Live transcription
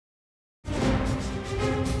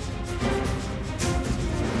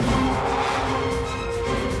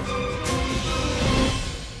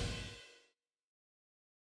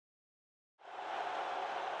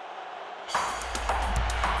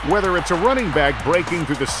Whether it's a running back breaking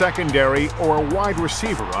through the secondary or a wide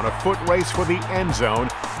receiver on a foot race for the end zone,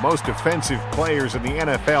 most defensive players in the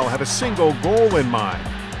NFL have a single goal in mind: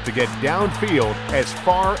 to get downfield as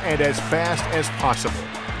far and as fast as possible.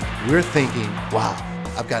 We're thinking, wow,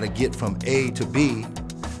 I've got to get from A to B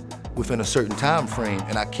within a certain time frame,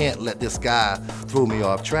 and I can't let this guy throw me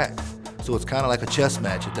off track. So it's kind of like a chess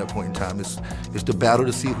match at that point in time. It's the battle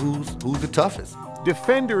to see who's the toughest.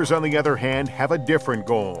 Defenders, on the other hand, have a different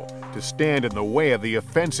goal: to stand in the way of the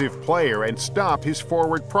offensive player and stop his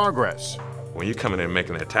forward progress. When you're coming in and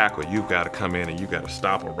making that tackle, you've got to come in and you've got to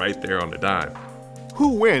stop him right there on the dime. Who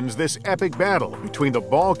wins this epic battle between the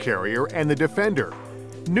ball carrier and the defender?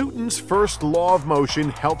 Newton's first law of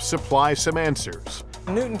motion helps supply some answers.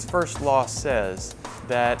 Newton's first law says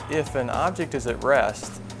that if an object is at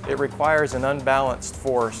rest, it requires an unbalanced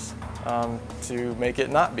force to make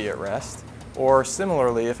it not be at rest. Or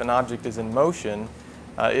similarly, if an object is in motion,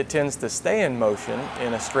 it tends to stay in motion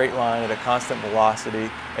in a straight line at a constant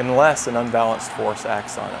velocity unless an unbalanced force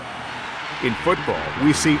acts on it. In football,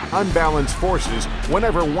 we see unbalanced forces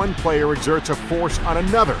whenever one player exerts a force on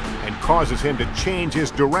another and causes him to change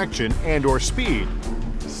his direction and/or speed.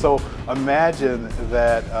 So imagine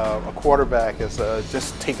that a quarterback is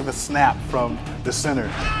just taking a snap from the center,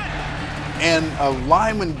 and a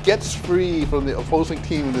lineman gets free from the opposing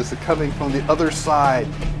team and is coming from the other side,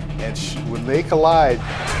 and when they collide,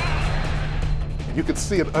 you can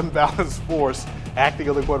see an unbalanced force acting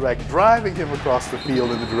on the quarterback, driving him across the field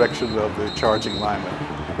in the direction of the charging lineman.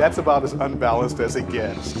 That's about as unbalanced as it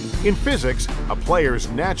gets. In physics, a player's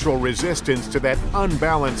natural resistance to that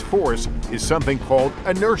unbalanced force is something called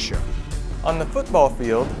inertia. On the football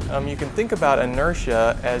field, you can think about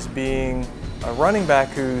inertia as being a running back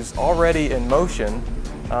who's already in motion,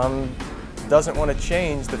 doesn't want to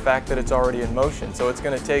change the fact that it's already in motion. So it's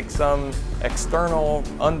going to take some external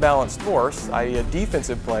unbalanced force, i.e. a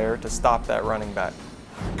defensive player, to stop that running back.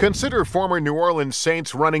 Consider former New Orleans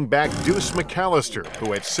Saints running back Deuce McAllister,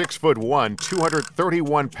 who at 6'1",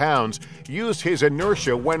 231 pounds, used his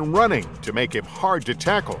inertia when running to make him hard to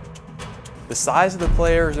tackle. The size of the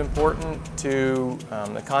player is important to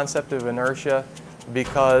the concept of inertia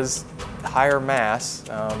because higher mass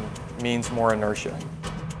means more inertia.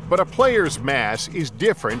 But a player's mass is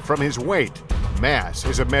different from his weight. Mass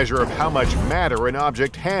is a measure of how much matter an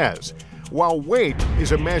object has, while weight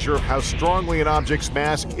is a measure of how strongly an object's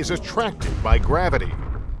mass is attracted by gravity.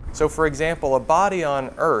 So for example, a body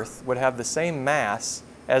on Earth would have the same mass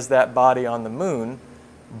as that body on the moon,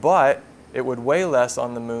 but it would weigh less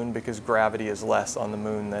on the moon because gravity is less on the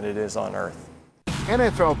moon than it is on Earth.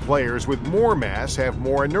 NFL players with more mass have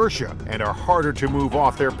more inertia and are harder to move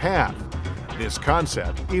off their path. This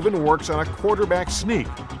concept even works on a quarterback sneak,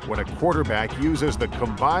 when a quarterback uses the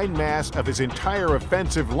combined mass of his entire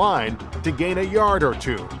offensive line to gain a yard or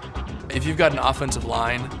two. If you've got an offensive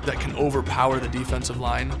line that can overpower the defensive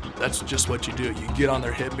line, that's just what you do. You get on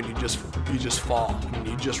their hip and you just fall, and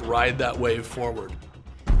you just ride that wave forward.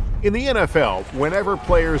 In the NFL, whenever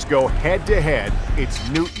players go head-to-head, it's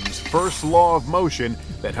Newton's first law of motion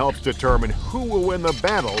that helps determine who will win the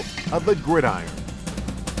battle of the gridiron.